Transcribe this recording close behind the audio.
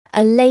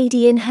a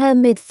lady in her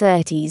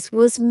mid-30s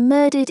was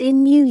murdered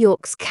in New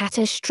York's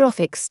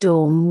catastrophic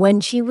storm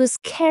when she was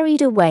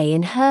carried away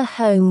in her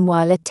home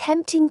while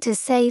attempting to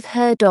save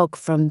her dog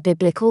from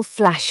biblical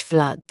flash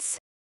floods.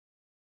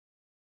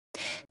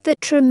 The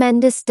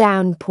tremendous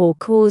downpour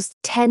caused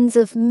tens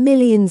of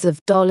millions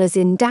of dollars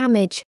in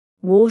damage,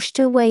 washed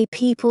away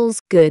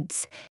people's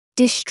goods,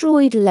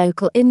 destroyed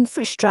local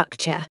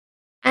infrastructure,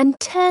 and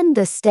turned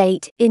the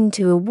state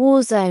into a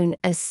war zone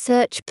as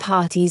search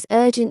parties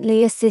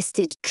urgently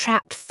assisted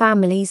trapped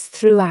families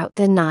throughout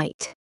the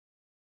night.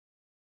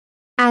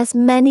 As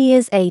many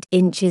as 8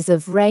 inches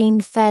of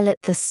rain fell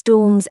at the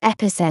storm's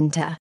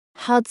epicenter,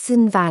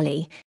 Hudson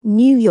Valley,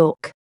 New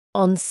York,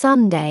 on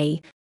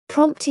Sunday,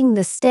 prompting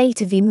the state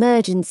of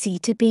emergency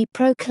to be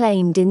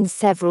proclaimed in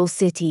several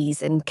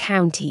cities and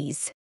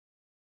counties.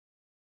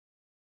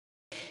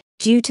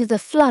 Due to the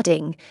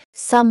flooding,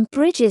 some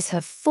bridges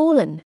have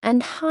fallen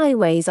and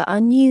highways are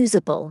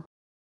unusable.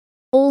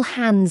 All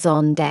hands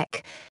on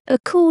deck,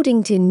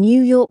 according to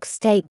New York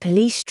State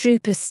Police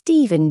Trooper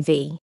Stephen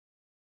V.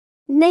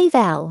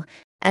 Navell,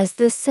 as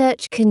the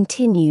search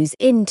continues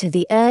into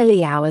the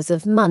early hours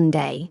of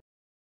Monday.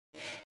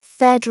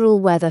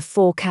 Federal weather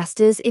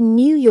forecasters in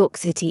New York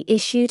City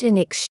issued an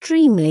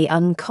extremely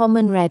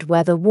uncommon red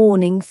weather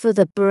warning for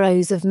the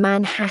boroughs of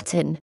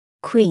Manhattan,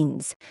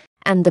 Queens,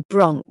 and the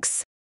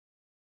Bronx.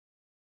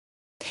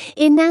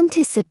 In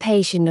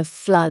anticipation of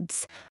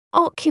floods,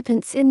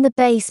 occupants in the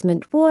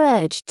basement were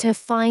urged to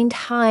find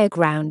higher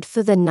ground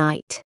for the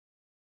night.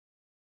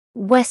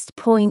 West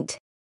Point,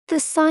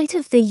 the site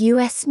of the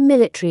U.S.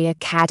 Military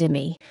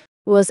Academy,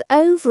 was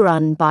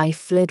overrun by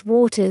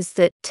floodwaters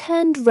that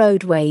turned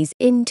roadways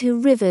into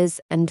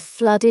rivers and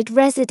flooded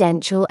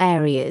residential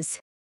areas,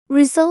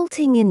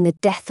 resulting in the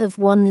death of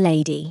one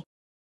lady.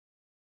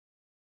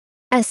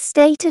 As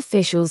state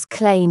officials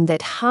claim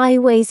that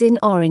highways in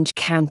Orange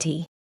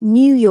County,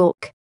 New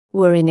York,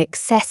 were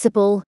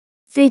inaccessible,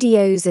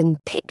 videos and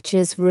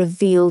pictures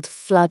revealed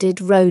flooded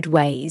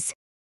roadways,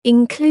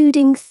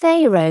 including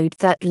the road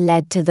that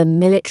led to the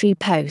military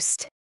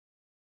post.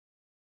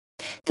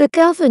 The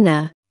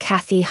governor,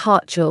 Kathy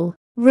Hochul,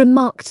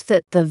 remarked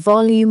that the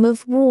volume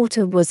of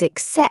water was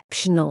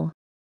exceptional.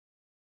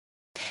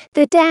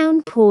 The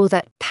downpour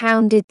that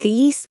pounded the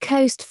East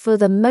Coast for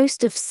the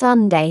most of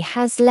Sunday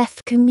has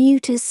left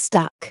commuters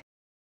stuck.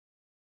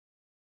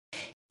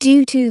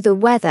 Due to the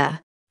weather,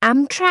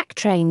 Amtrak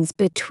trains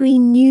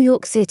between New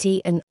York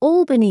City and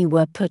Albany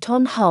were put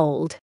on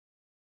hold.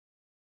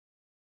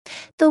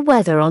 The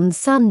weather on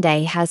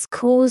Sunday has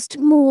caused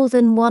more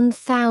than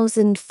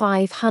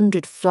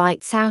 1,500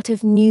 flights out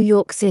of New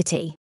York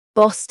City,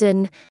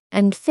 Boston,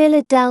 and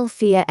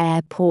Philadelphia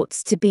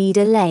airports to be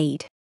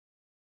delayed.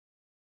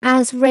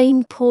 As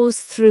rain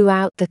pours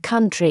throughout the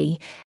country,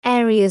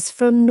 areas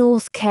from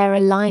North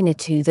Carolina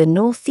to the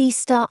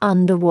Northeast are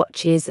under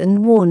watches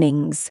and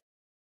warnings.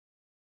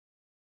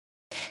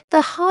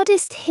 The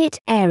hardest hit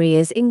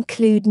areas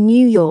include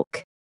New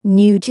York,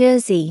 New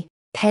Jersey,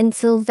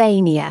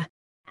 Pennsylvania,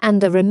 and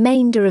the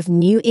remainder of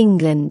New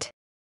England.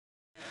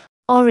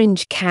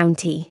 Orange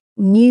County,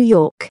 New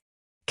York,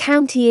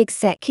 County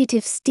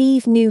Executive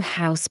Steve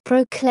Newhouse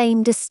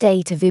proclaimed a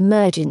state of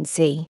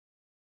emergency.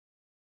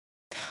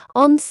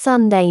 On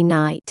Sunday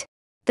night,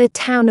 the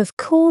town of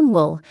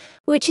Cornwall,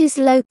 which is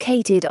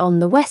located on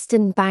the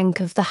western bank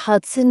of the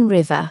Hudson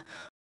River,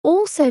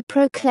 also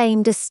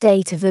proclaimed a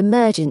state of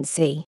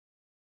emergency.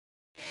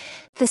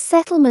 The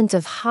settlement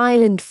of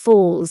Highland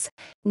Falls,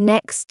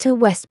 next to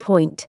West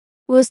Point,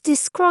 was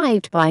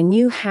described by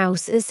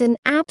Newhouse as an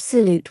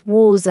absolute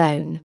war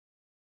zone.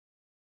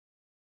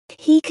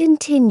 He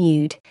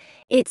continued,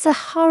 "It's a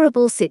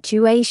horrible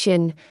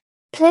situation.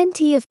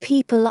 Plenty of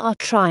people are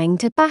trying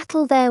to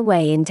battle their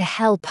way in to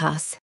help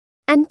us,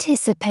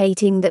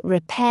 anticipating that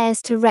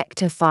repairs to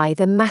rectify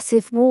the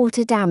massive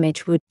water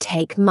damage would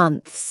take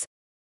months."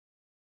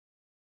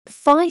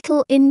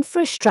 Vital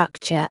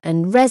infrastructure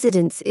and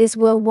residences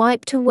were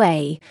wiped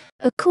away,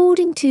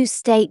 according to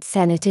State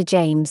Senator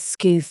James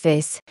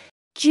Skoufis,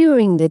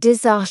 during the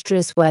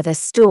disastrous weather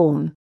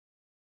storm.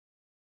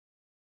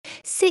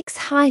 6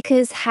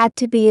 hikers had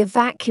to be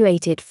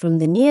evacuated from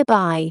the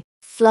nearby,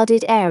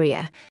 flooded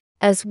area,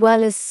 as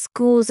well as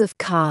scores of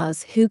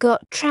cars who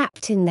got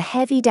trapped in the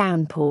heavy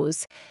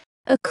downpours,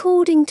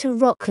 according to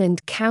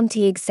Rockland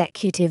County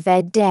Executive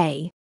Ed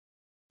Day.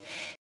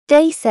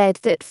 They said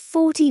that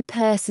 40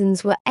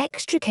 persons were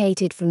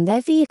extricated from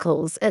their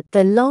vehicles at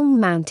the Long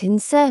Mountain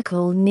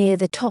Circle near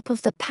the top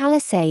of the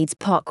Palisades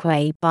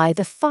Parkway by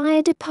the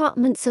fire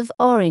departments of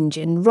Orange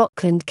and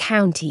Rockland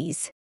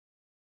counties.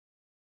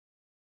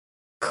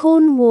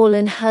 Cornwall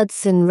and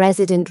Hudson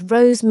resident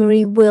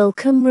Rosemary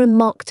Wilcombe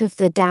remarked of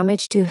the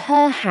damage to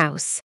her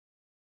house.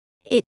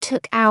 "It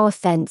took our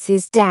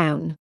fences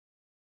down.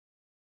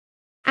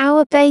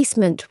 Our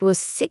basement was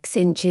 6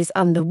 inches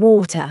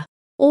underwater,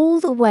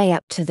 all the way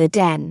up to the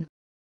den.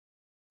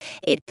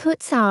 It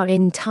puts our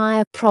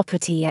entire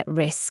property at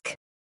risk.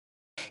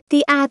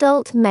 The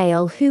adult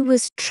male who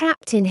was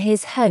trapped in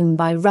his home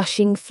by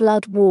rushing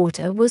flood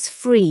water was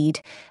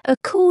freed,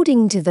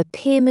 according to the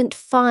Piermont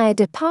Fire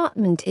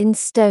Department in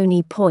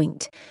Stony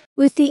Point,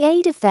 with the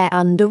aid of their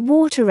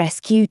underwater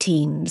rescue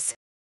teams.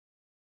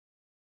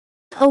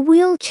 A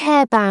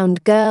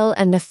wheelchair-bound girl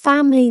and a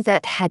family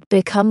that had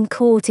become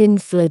caught in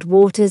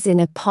floodwaters in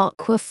a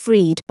park were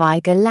freed by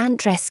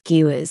gallant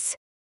rescuers.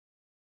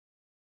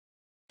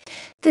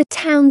 The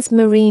town's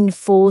marine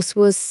force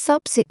was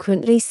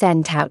subsequently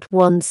sent out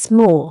once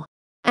more,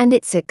 and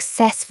it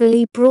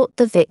successfully brought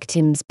the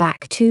victims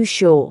back to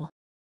shore.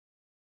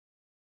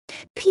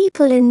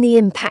 People in the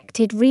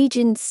impacted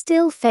region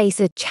still face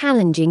a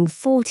challenging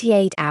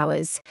 48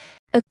 hours,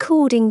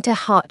 according to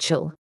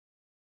Hartshell.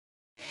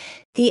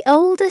 The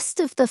oldest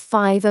of the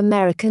 5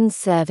 American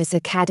service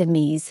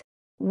academies,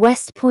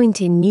 West Point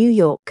in New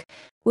York,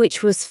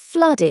 which was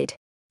flooded,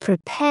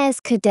 prepares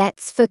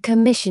cadets for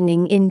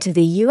commissioning into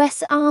the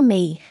U.S.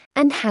 Army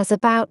and has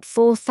about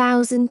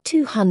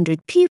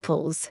 4,200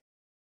 pupils.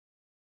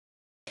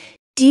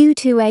 Due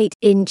to 8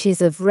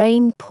 inches of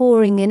rain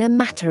pouring in a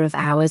matter of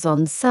hours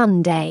on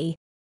Sunday,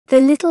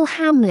 the little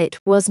hamlet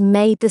was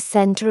made the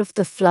center of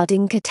the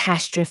flooding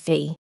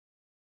catastrophe.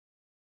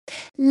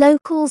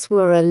 Locals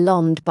were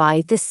alarmed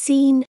by the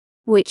scene,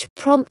 which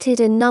prompted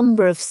a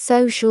number of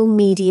social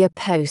media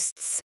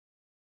posts.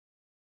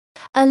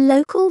 A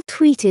local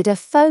tweeted a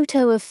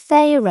photo of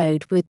Thayer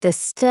Road with the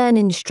stern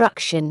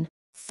instruction,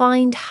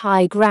 "Find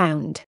high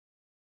ground."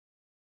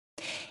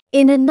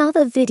 In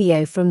another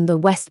video from the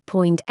West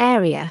Point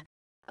area,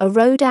 a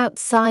road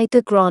outside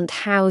the Grant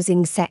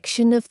housing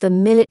section of the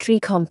military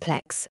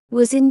complex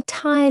was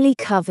entirely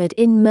covered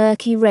in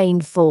murky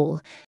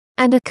rainfall,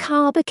 and a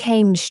car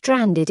became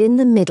stranded in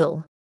the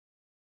middle.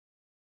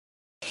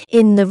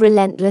 In the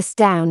relentless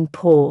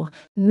downpour,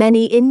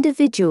 many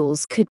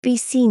individuals could be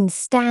seen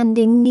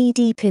standing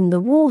knee-deep in the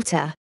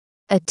water,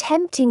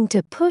 attempting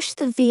to push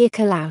the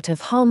vehicle out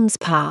of harm's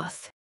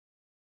path.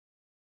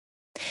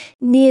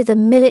 Near the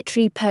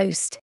military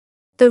post,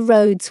 the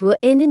roads were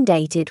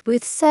inundated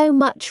with so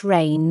much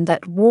rain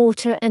that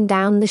water ran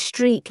down the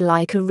street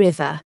like a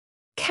river,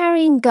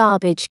 carrying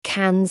garbage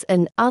cans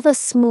and other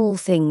small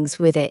things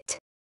with it.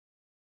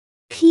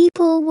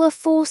 People were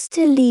forced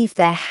to leave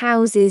their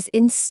houses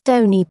in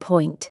Stony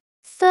Point,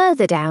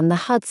 further down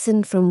the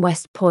Hudson from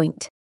West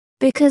Point,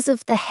 because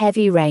of the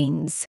heavy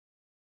rains.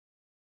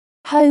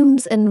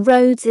 Homes and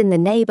roads in the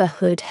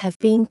neighborhood have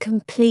been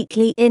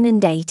completely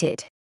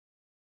inundated.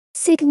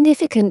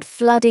 Significant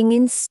flooding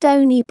in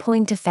Stony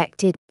Point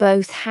affected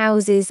both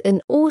houses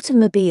and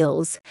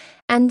automobiles,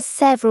 and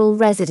several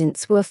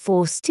residents were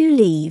forced to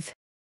leave.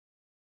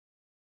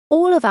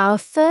 All of our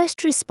first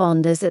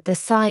responders at the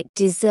site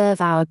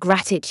deserve our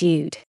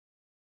gratitude.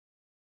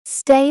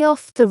 Stay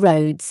off the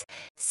roads,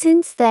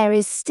 since there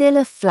is still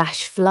a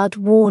flash flood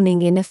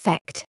warning in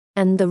effect,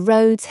 and the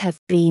roads have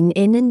been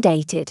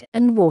inundated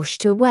and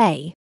washed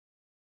away.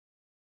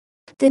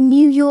 The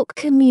New York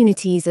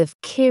communities of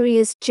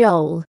Kiryas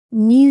Joel,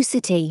 New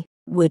City,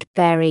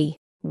 Woodbury,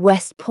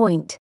 West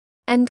Point,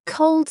 and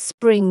Cold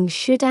Spring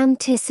should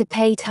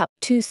anticipate up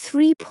to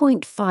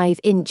 3.5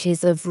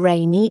 inches of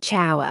rain each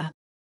hour.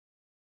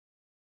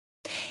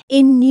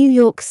 In New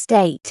York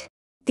State,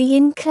 the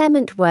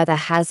inclement weather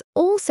has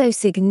also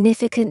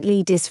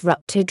significantly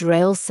disrupted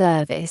rail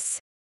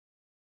service.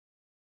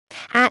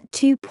 At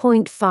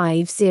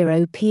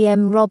 2:50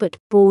 p.m. Robert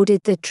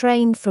boarded the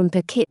train from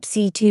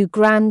Poughkeepsie to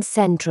Grand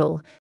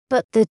Central,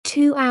 but the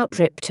 2-hour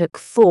trip took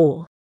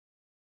 4.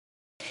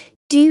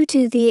 Due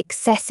to the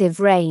excessive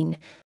rain,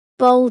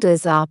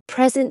 boulders are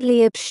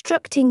presently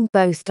obstructing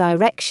both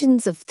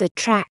directions of the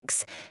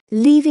tracks,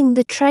 leaving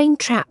the train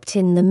trapped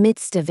in the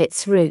midst of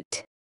its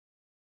route.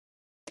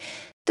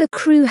 The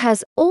crew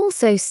has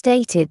also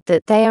stated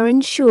that they are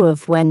unsure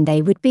of when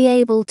they would be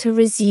able to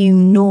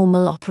resume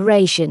normal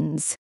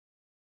operations.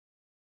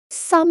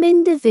 Some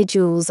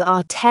individuals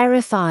are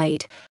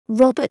terrified,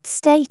 Robert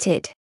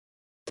stated.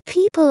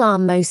 People are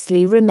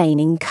mostly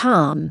remaining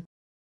calm.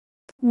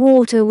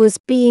 Water was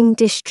being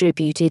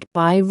distributed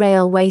by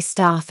railway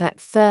staff at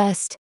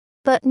first,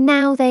 but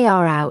now they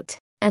are out,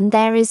 and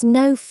there is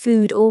no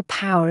food or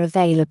power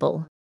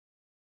available.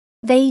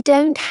 They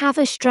don't have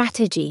a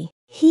strategy,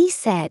 he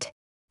said,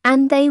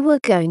 and they were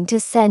going to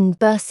send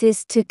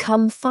buses to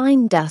come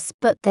find us,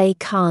 but they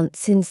can't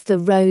since the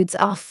roads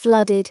are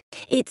flooded.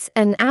 It's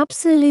an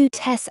absolute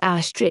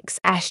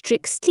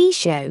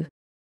show,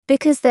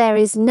 because there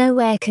is no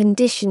air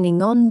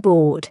conditioning on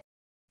board.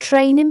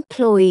 Train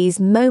employees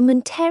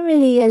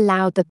momentarily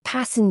allowed the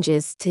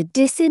passengers to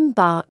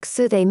disembark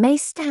so they may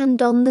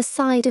stand on the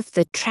side of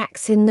the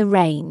tracks in the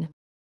rain.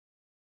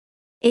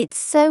 It's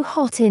so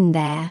hot in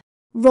there,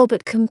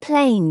 Robert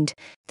complained,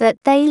 that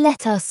they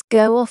let us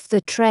go off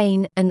the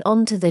train and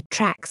onto the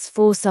tracks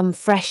for some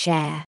fresh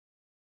air.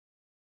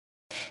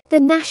 The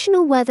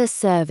National Weather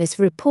Service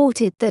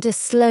reported that a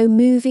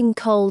slow-moving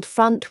cold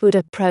front would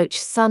approach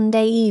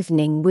Sunday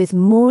evening with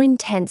more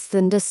intense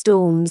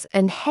thunderstorms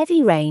and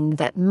heavy rain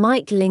that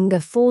might linger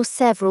for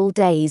several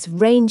days,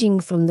 ranging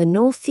from the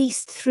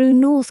northeast through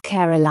North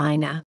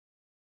Carolina.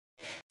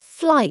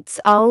 Flights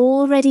are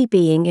already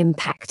being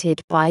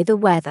impacted by the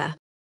weather.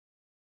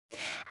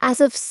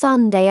 As of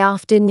Sunday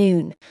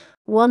afternoon,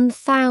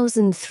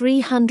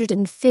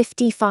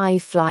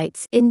 1,355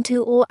 flights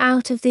into or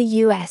out of the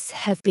US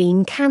have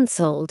been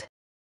cancelled.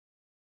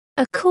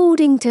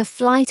 According to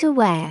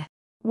FlightAware,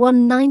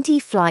 190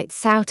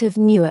 flights out of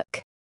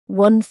Newark,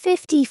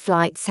 150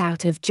 flights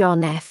out of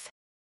John F.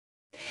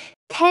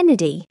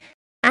 Kennedy,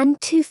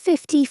 and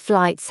 250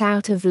 flights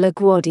out of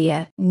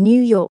LaGuardia,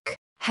 New York,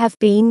 have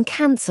been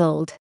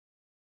cancelled.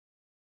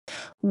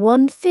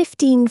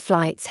 115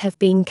 flights have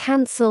been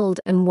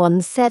cancelled and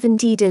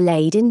 170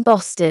 delayed in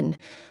Boston,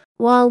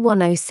 while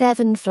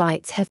 107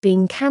 flights have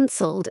been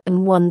cancelled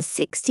and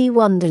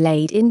 161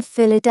 delayed in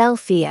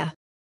Philadelphia.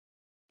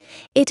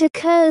 It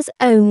occurs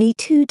only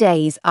 2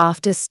 days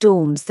after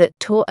storms that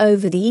tore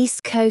over the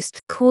East Coast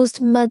caused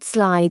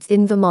mudslides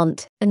in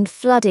Vermont and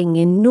flooding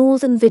in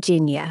Northern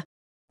Virginia,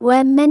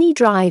 where many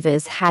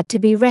drivers had to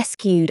be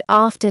rescued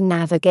after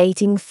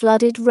navigating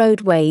flooded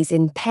roadways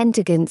in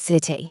Pentagon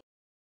City.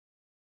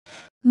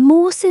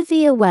 More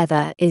severe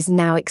weather is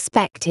now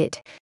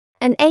expected,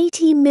 and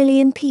 80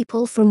 million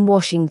people from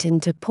Washington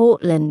to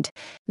Portland,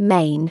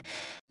 Maine,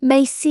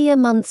 may see a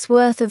month's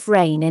worth of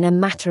rain in a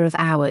matter of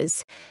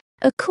hours,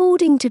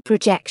 according to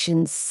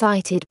projections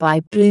cited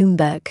by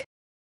Bloomberg.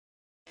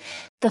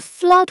 The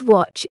flood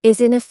watch is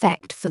in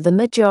effect for the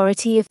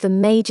majority of the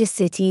major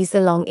cities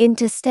along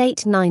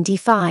Interstate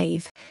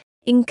 95,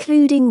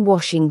 including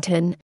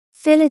Washington,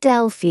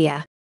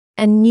 Philadelphia,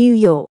 and New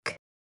York.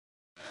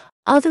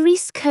 Other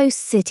East Coast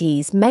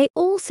cities may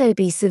also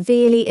be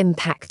severely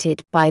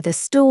impacted by the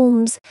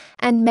storms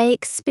and may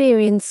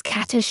experience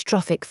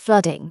catastrophic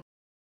flooding.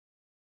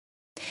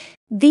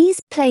 These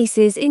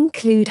places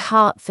include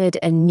Hartford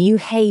and New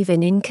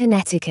Haven in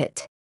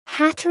Connecticut,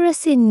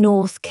 Hatteras in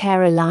North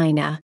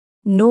Carolina,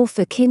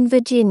 Norfolk in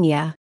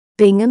Virginia,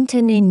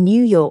 Binghamton in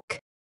New York,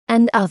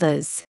 and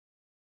others.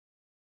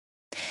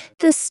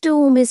 The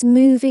storm is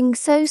moving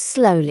so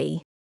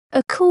slowly,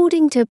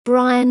 according to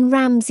Brian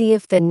Ramsey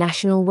of the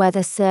National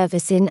Weather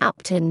Service in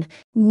Upton,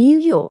 New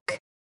York,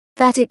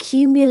 that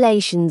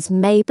accumulations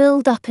may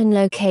build up in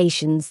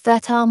locations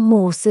that are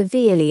more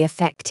severely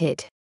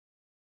affected.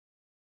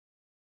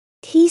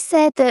 He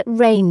said that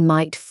rain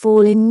might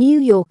fall in New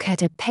York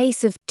at a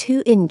pace of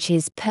 2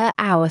 inches per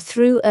hour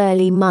through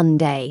early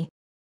Monday.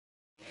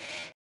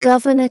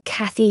 Governor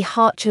Kathy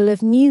Hochul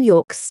of New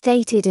York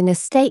stated in a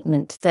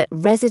statement that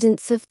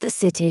residents of the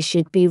city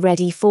should be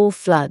ready for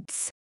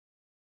floods.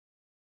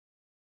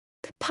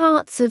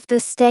 Parts of the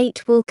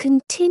state will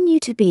continue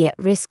to be at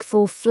risk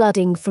for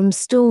flooding from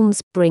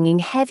storms bringing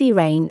heavy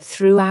rain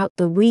throughout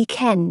the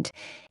weekend,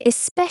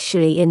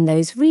 especially in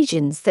those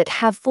regions that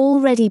have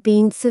already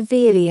been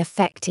severely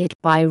affected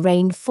by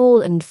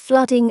rainfall and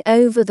flooding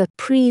over the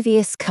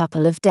previous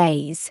couple of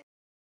days.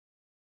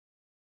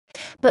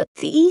 But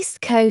the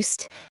East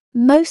Coast,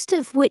 most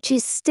of which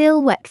is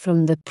still wet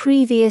from the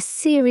previous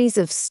series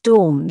of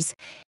storms,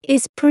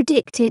 is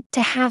predicted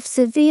to have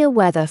severe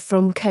weather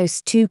from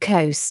coast to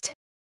coast.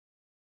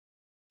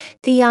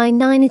 The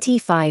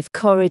I-95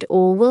 corridor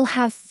will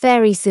have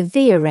very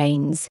severe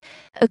rains,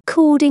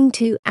 according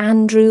to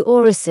Andrew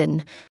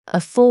Orison, a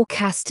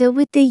forecaster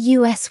with the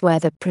U.S.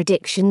 Weather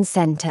Prediction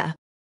Center.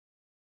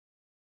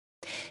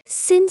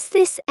 Since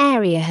this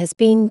area has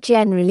been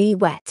generally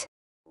wet,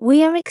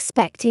 we are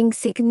expecting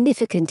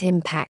significant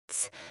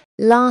impacts.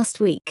 Last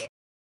week,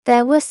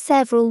 there were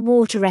several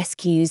water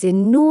rescues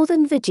in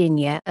Northern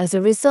Virginia as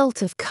a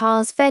result of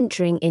cars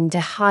venturing into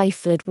high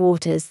flood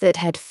waters that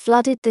had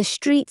flooded the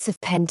streets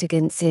of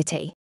Pentagon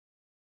City.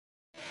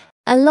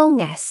 Along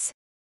S.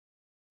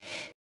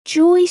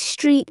 Joy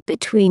Street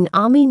between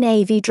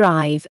Army-Navy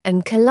Drive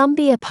and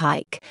Columbia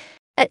Pike,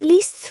 at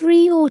least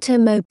 3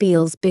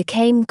 automobiles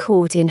became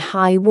caught in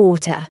high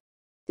water,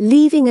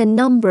 leaving a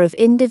number of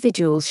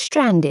individuals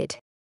stranded,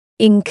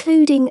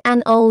 including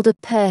an older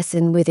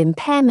person with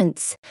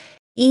impairments,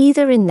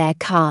 either in their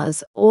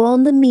cars or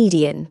on the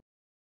median.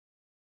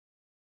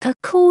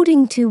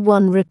 According to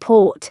one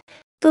report,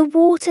 the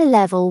water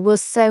level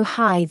was so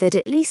high that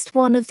at least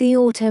one of the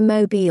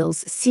automobiles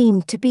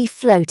seemed to be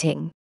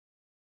floating.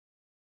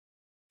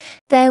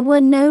 There were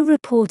no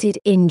reported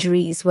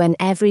injuries when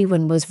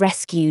everyone was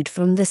rescued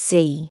from the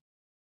sea.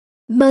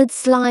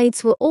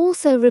 Mudslides were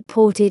also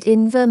reported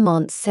in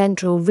Vermont's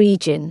central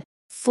region,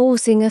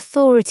 forcing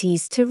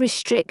authorities to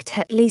restrict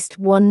at least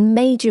one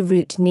major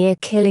route near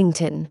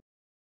Killington.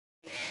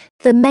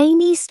 The main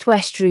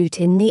east-west route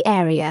in the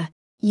area,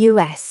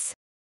 U.S.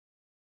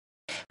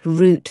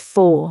 Route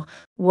 4,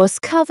 was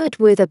covered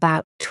with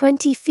about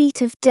 20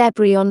 feet of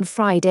debris on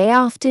Friday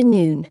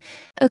afternoon,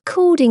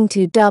 according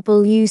to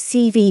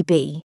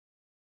WCVB.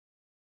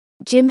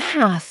 Jim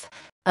Haff,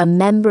 a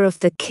member of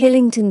the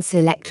Killington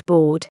Select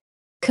Board,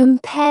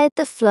 compared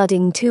the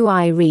flooding to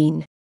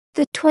Irene,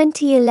 the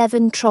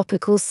 2011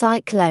 tropical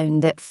cyclone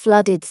that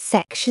flooded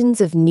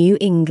sections of New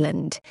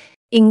England,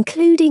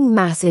 including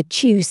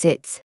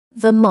Massachusetts,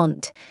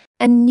 Vermont,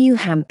 and New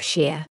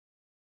Hampshire.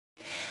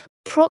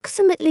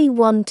 Approximately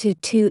 1 to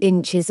 2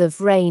 inches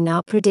of rain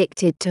are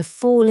predicted to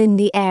fall in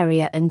the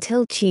area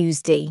until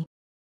Tuesday.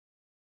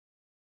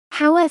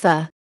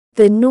 However,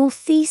 the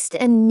Northeast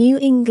and New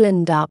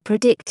England are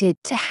predicted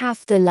to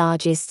have the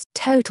largest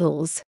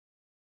totals.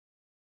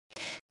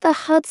 The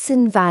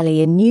Hudson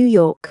Valley in New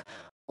York,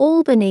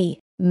 Albany,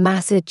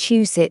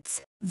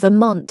 Massachusetts,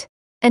 Vermont,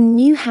 and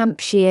New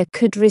Hampshire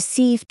could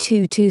receive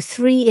 2 to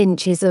 3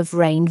 inches of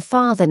rain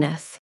farther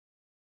north.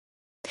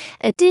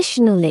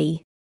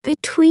 Additionally,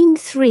 between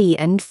 3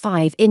 and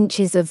 5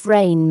 inches of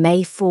rain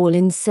may fall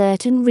in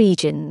certain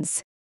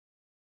regions,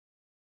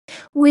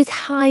 with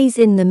highs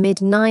in the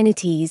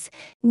mid-90s,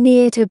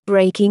 near to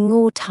breaking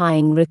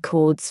all-time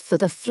records for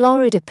the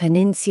Florida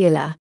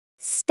Peninsula.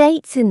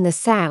 States in the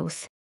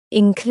South,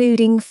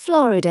 including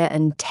Florida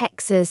and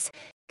Texas,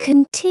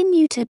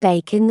 continue to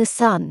bake in the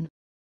sun.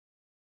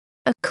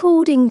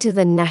 According to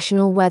the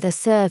National Weather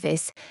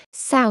Service,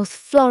 South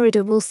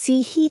Florida will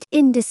see heat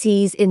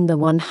indices in the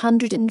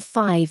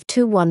 105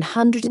 to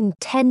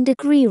 110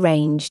 degree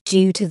range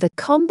due to the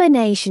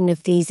combination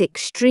of these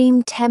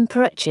extreme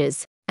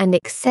temperatures and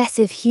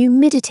excessive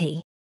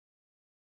humidity.